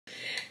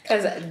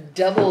Cause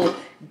double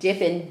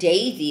dipping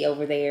Daisy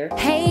over there.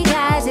 Hey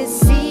guys,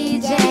 it's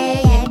CJ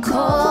and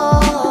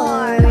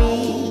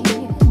Corey.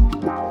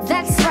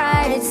 That's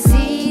right, it's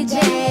CJ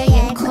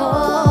and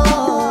Corey.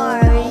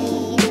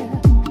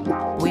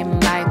 We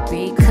might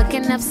be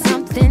cooking up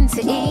something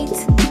to eat,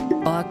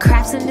 or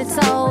crafts, and it's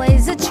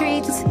always a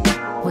treat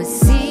with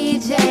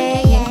CJ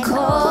and Corey.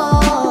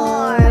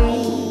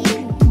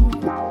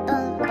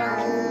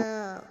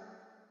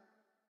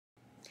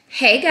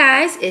 Hey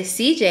guys, it's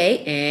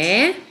CJ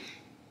and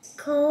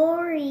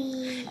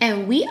Corey.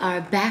 And we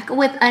are back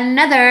with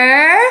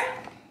another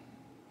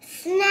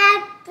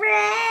Snack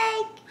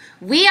break.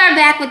 We are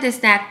back with the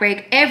snack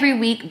break every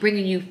week,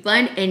 bringing you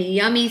fun and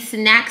yummy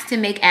snacks to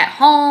make at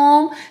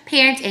home,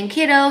 parents and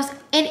kiddos,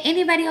 and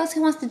anybody else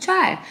who wants to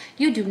try.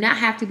 You do not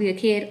have to be a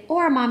kid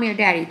or a mommy or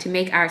daddy to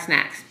make our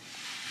snacks.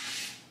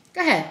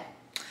 Go ahead.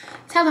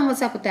 Tell them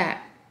what's up with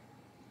that.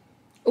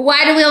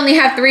 Why do we only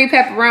have 3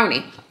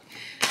 pepperoni?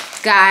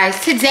 Guys,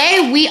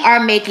 today we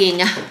are making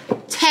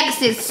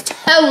Texas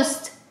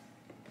toast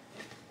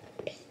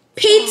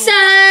pizzas.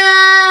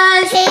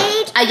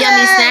 A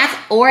yummy snack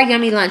or a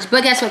yummy lunch.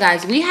 But guess what,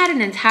 guys? We had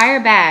an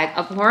entire bag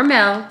of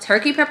Hormel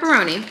turkey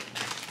pepperoni,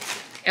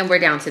 and we're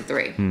down to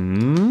 3.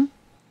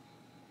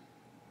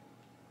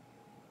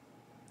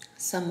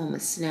 Someone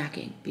was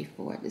snacking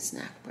before the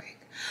snack break.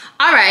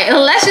 All right,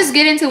 let's just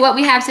get into what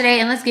we have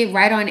today, and let's get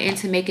right on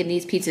into making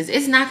these pizzas.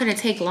 It's not going to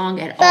take long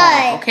at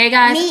all, okay,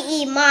 guys? Me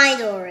eat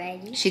mine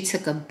already. She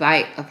took a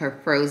bite of her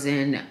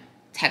frozen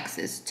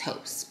Texas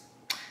toast.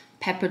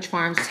 Pepperidge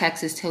Farm's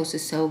Texas toast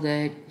is so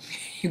good.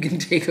 You can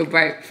take a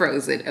bite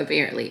frozen,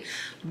 apparently.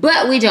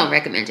 But we don't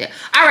recommend it.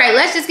 All right,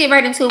 let's just get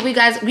right into it.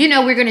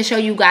 We're going to show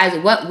you guys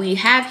what we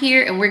have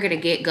here, and we're going to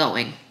get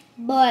going.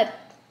 But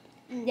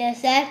the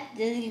snack,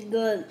 this is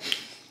good.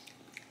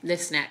 The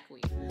snack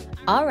queen.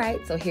 All right,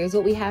 so here's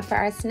what we have for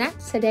our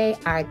snacks today.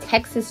 Our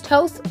Texas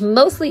toast,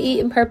 mostly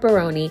eaten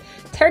pepperoni,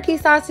 turkey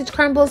sausage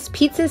crumbles,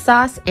 pizza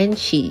sauce, and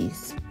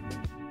cheese.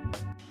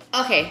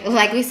 Okay,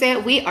 like we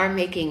said, we are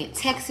making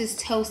Texas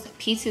toast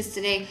pizzas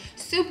today.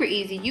 Super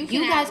easy. You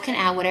guys can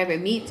add whatever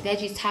meats,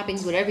 veggies,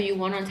 toppings, whatever you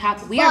want on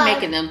top. We are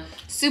making them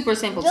super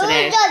simple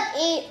today. You just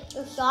eat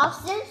the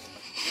sausage.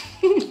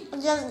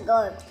 It's just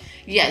good.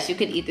 Yes, you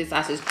can eat the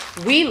sausage.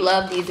 We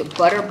love these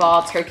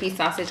butterball turkey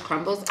sausage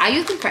crumbles. I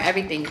use them for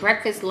everything.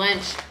 Breakfast,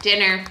 lunch,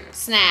 dinner,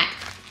 snack.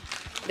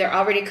 They're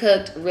already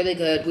cooked, really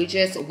good. We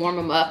just warm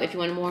them up if you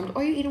want them warmed,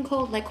 or you eat them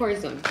cold like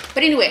Corey's doing.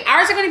 But anyway,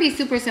 ours are going to be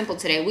super simple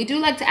today. We do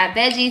like to add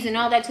veggies and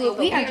all that to it.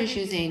 We are just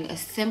using a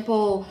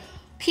simple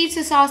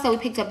pizza sauce that we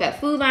picked up at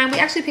Food Line. We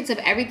actually picked up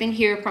everything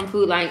here from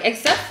Food Line,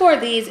 except for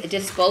these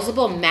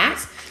disposable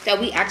mats that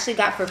we actually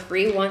got for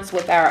free once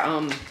with our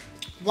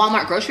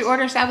Walmart grocery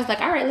order. So I was like,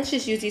 all right, let's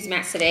just use these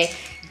mats today.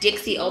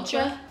 Dixie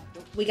Ultra.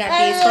 We got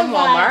these from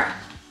Walmart.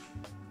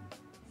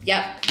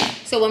 Yep.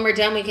 So when we're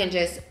done, we can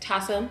just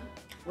toss them,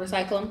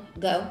 recycle them,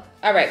 go.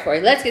 All right,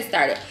 Corey, let's get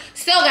started.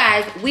 So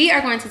guys, we are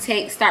going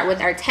to start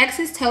with our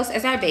Texas toast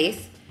as our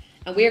base,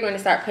 and we are going to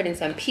start putting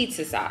some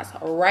pizza sauce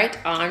right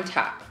on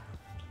top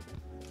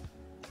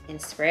and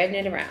spreading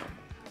it around.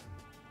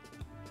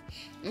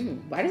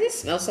 Why does it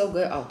smell so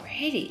good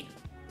already?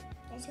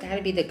 It's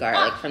gotta be the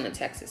garlic from the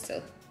Texas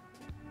toast.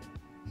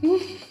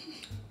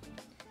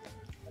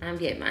 I'm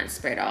getting mine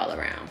spread all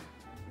around.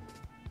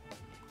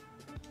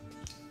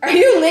 Are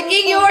you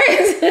licking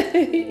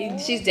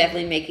yours? She's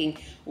definitely making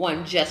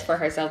one just for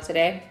herself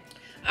today.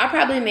 I'll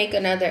probably make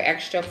another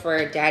extra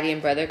for daddy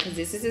and brother because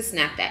this is a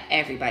snack that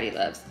everybody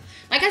loves.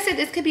 Like I said,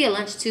 this could be a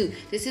lunch too.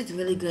 This is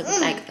really good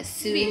with like a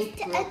soup.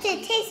 I can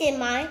taste it,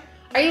 mine.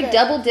 Are you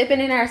double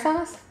dipping in our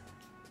sauce?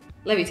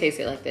 Let me taste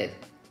it like this.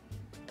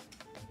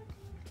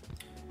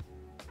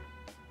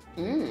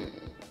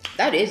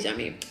 That is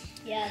yummy.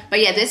 Yeah. But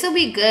yeah, this will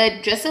be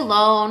good just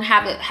alone.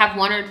 Have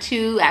 1 or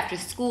 2 after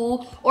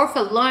school, or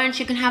for lunch.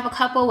 You can have a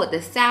couple with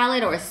a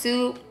salad or a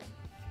soup.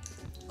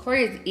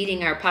 Corey is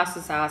eating our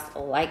pasta sauce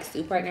like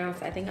soup right now,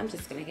 so I think I'm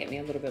just gonna get me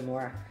a little bit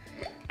more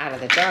out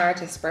of the jar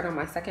to spread on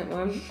my second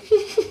one.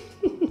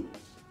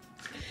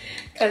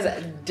 Cause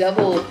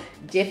double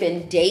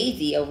dipping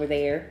Daisy over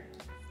there.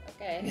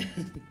 Okay.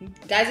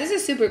 Guys, this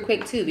is super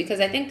quick too, because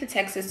I think the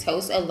Texas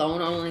toast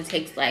alone only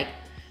takes like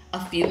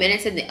a few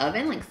minutes in the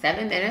oven, like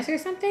 7 minutes or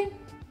something.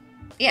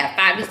 Yeah,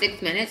 5 to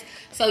 6 minutes.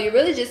 So you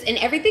really just, and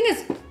everything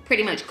is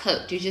pretty much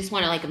cooked. You just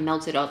want to like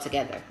melt it all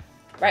together.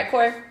 Right,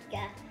 Corey?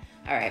 Yeah.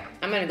 All right,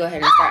 I'm going to go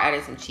ahead and start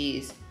adding some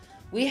cheese.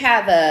 We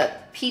have a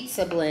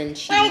pizza blend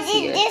cheese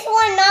here. This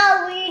one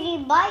not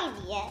really bite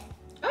yet.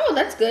 Oh,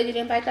 that's good. You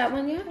didn't bite that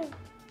one yet?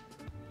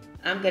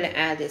 I'm going to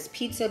add this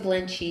pizza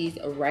blend cheese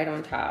right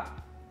on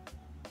top.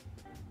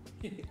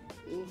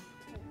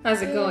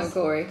 How's it going,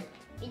 Corey?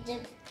 It's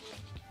just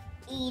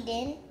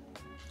eating.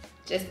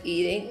 Just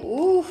eating.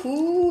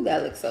 Ooh,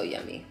 that looks so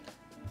yummy.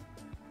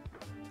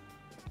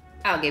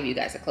 I'll give you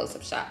guys a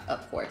close-up shot,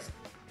 of course.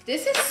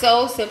 This is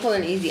so simple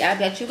and easy. I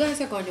bet you guys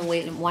are going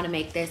to want to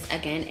make this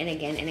again and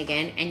again and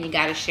again, and you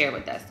got to share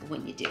with us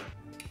when you do.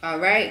 All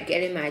right,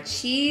 getting my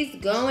cheese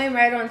going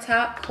right on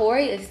top.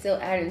 Corey is still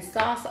adding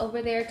sauce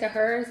over there to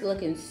hers.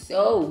 Looking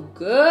so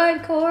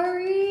good,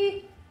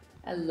 Corey.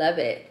 I love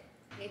it.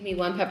 Give me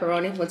 1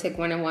 pepperoni. We'll take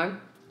 1 and 1.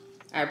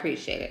 I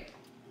appreciate it.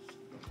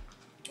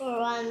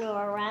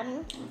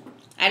 Run.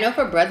 I know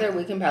for brother,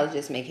 we can probably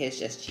just make his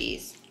just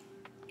cheese.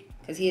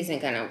 Because he isn't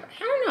gonna, I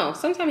don't know.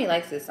 Sometimes he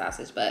likes this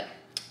sausage, but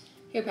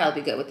he'll probably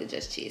be good with the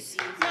just cheese.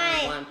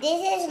 Mine,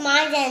 this is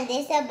mine and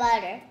this is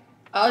butter.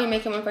 Oh, you're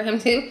making one for him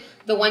too?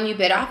 The one you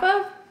bit off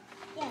of?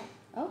 Yeah.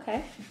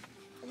 Okay.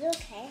 It's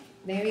okay.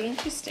 Very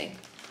interesting.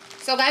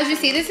 So guys, you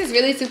see, this is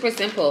really super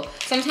simple.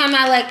 Sometimes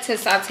I like to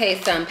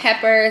saute some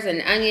peppers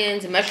and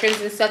onions and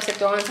mushrooms and stuff to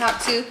throw on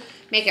top too.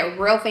 Make it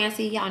real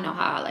fancy. Y'all know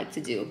how I like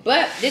to do.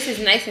 But this is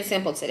nice and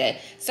simple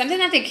today. Something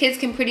that the kids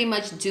can pretty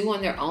much do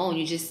on their own.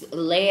 You just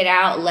lay it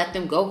out, let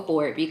them go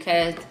for it.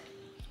 Because,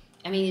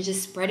 I mean, you're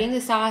just spreading the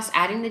sauce,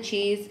 adding the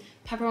cheese,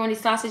 pepperoni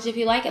sausage if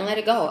you like, and let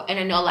it go. And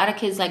I know a lot of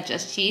kids like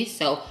just cheese,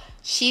 so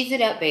cheese it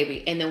up,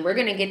 baby. And then we're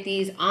gonna get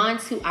these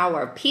onto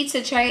our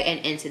pizza tray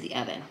and into the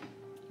oven.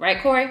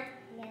 Right, Corey?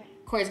 Yeah.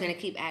 Corey's gonna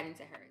keep adding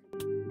to hers.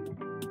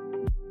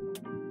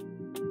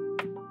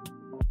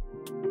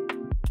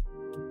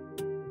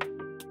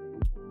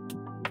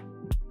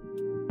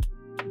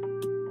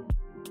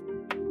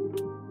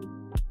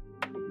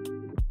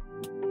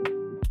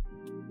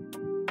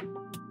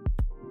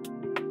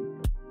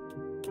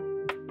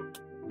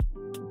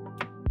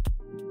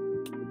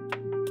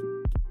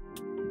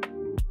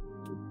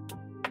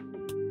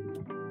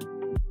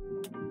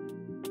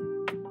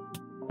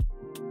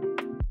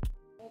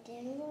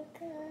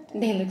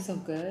 They look so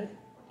good.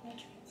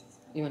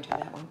 You want to try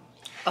that one?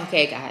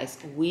 Okay, guys,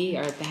 we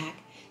are back.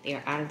 They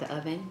are out of the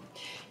oven.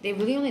 They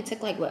really only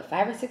took like, what,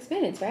 5 or 6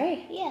 minutes,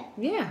 right? Yeah.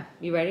 Yeah.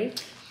 You ready?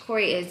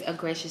 Corey is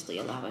graciously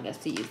allowing us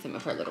to use some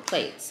of her little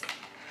plates.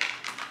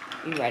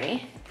 You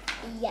ready?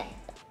 Yeah.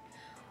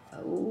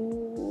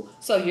 Oh.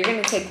 So you're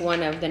going to take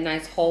one of the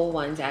nice whole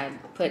ones I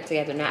put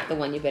together, not the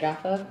one you bit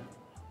off of?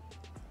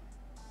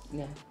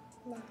 No.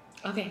 No.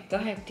 Okay, go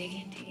ahead. Dig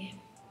in.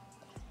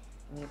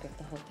 I'm going to get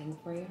the whole thing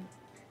for you.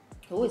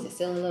 Oh, is it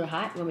still a little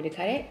hot? You want me to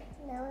cut it?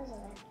 No, it's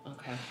alright.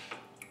 Okay.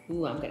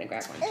 Ooh, I'm gonna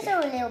grab one It's too. a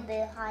little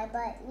bit high,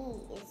 but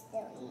me is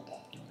still eat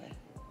it. Okay,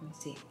 let me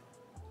see.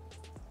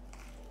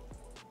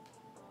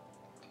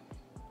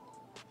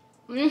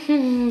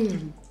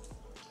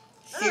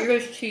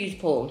 Serious cheese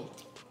pull.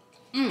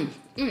 What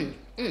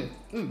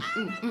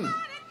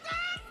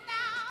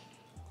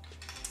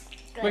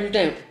do you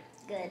think?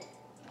 Good.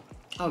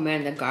 Oh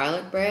man, the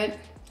garlic bread,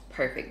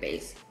 perfect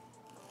base.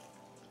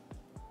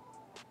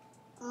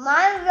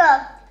 Mine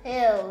got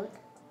peeled.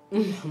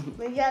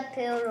 We got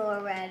peeled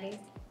already.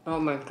 Oh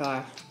my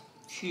gosh,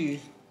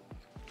 cheese.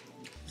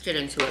 Let's get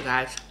into it,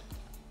 guys.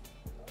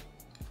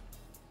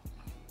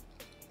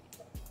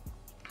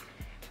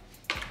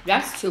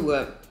 That's too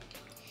good.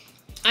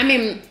 I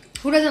mean,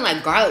 who doesn't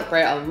like garlic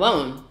bread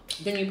alone?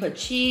 Then you put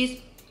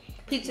cheese,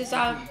 pizza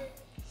sauce.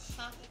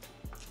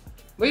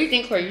 What do you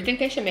think, Corey? You think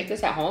they should make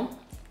this at home?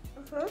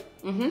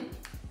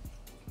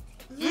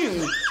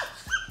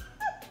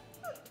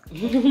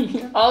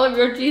 All of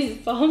your cheese is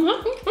falling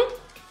off.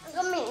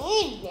 I'm gonna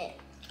eat it.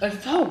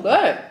 It's so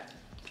good.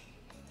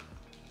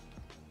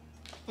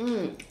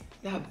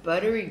 That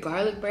buttery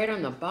garlic bread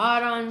on the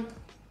bottom.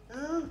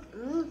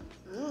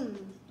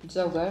 It's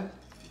so good.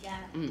 Yeah.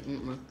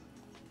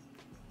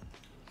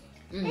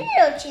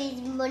 Hello,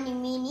 cheesy money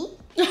meanie.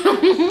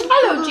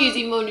 Hello,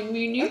 cheesy money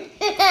meanie.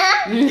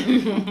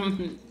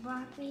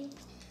 Broccoli.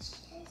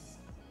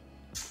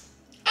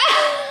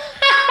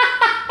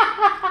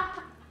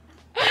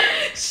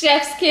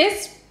 Chef's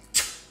kiss.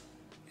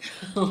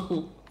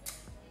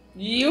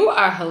 You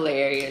are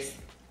hilarious.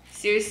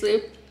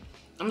 Seriously,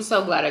 I'm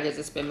so glad I get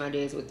to spend my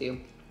days with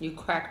you. You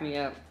crack me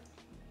up.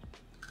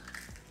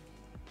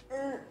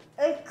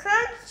 It's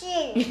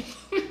crunchy.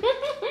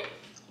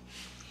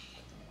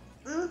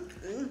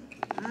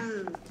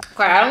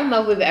 Corey, I don't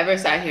know if we've ever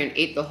sat here and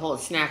ate the whole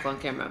snack on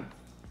camera.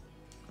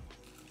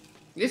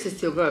 This is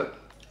too good.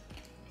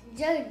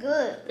 Just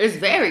good. It's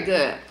very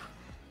good.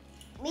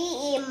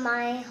 Me eat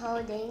my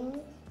whole thing.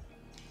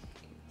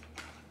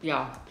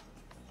 Y'all.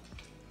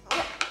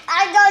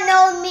 I don't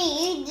know me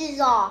eat this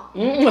all.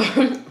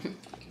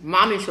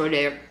 Mommy sure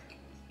did.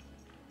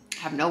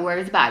 Have no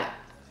worries about it.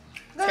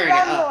 There's Turn it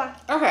one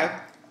up. Okay.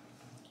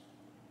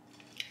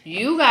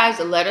 You guys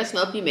let us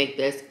know if you make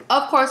this.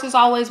 Of course, as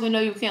always, we know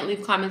you can't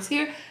leave comments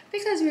here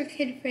because we're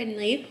kid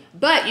friendly.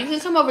 But you can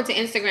come over to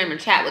Instagram and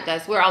chat with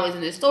us. We're always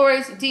in the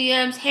stories,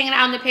 DMs, hanging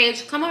out on the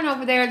page. Come on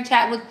over there and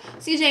chat with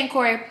CJ and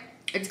Corey.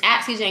 It's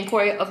at CJ and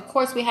Corey. Of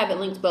course, we have it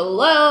linked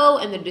below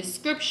in the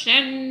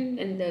description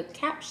and the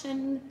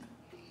caption.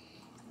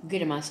 I'm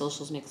getting my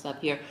socials mixed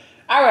up here.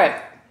 All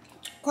right.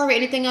 Corey,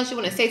 anything else you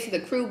want to say to the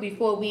crew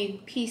before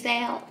we peace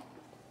out?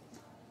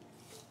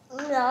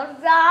 Love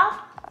y'all.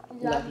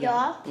 Love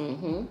y'all.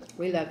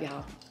 We love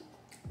y'all.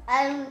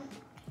 I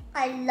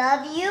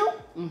love you.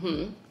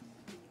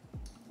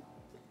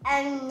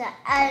 And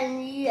I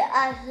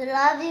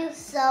love you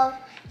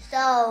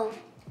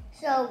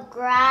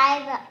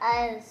subscribe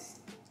us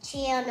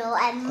channel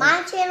and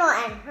my channel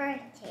and her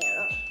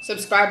channel.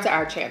 Subscribe to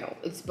our channel.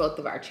 It's both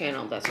of our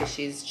channel. That's what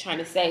she's trying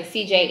to say.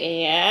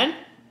 CJ and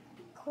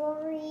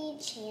Corey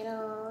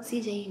channel.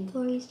 CJ and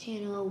Corey's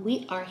channel.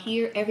 We are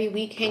here every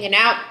week hanging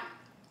out.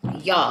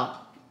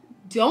 Y'all,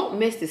 don't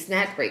miss the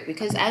snack break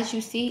because as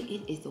you see,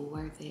 it is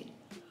worth it.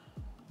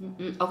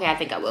 Okay, I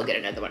think I will get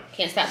another one.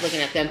 Can't stop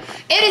looking at them.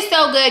 It is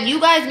so good. You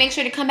guys make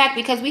sure to come back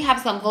because we have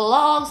some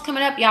vlogs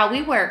coming up. Y'all,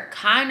 we were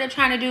kind of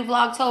trying to do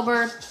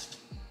Vlogtober.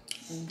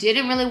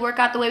 Didn't really work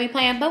out the way we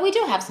planned, but we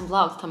do have some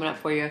vlogs coming up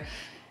for you.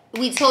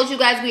 We told you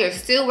guys we are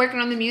still working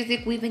on the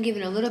music. We've been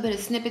giving a little bit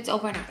of snippets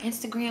over on our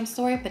Instagram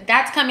story, but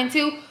that's coming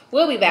too.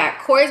 We'll be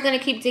back. Corey's going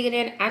to keep digging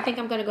in. I think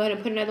I'm going to go ahead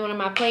and put another one on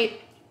my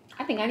plate.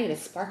 I think I need a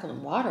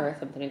sparkling water or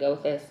something to go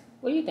with this.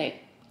 What do you think?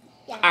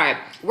 Yeah. All right,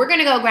 we're going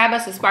to go grab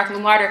us some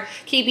sparkling water.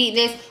 Keep eating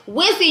this.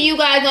 We'll see you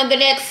guys on the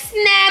next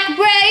snack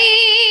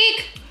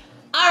break.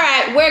 All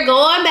right, we're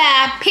going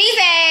back. Peace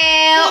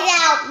out. Peace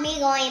out. Me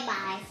going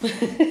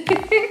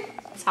bye.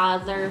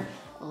 Toddler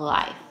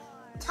life.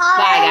 Bye,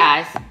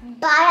 Bye, guys.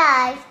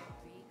 Bye,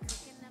 guys.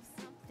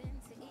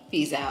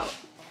 Peace out.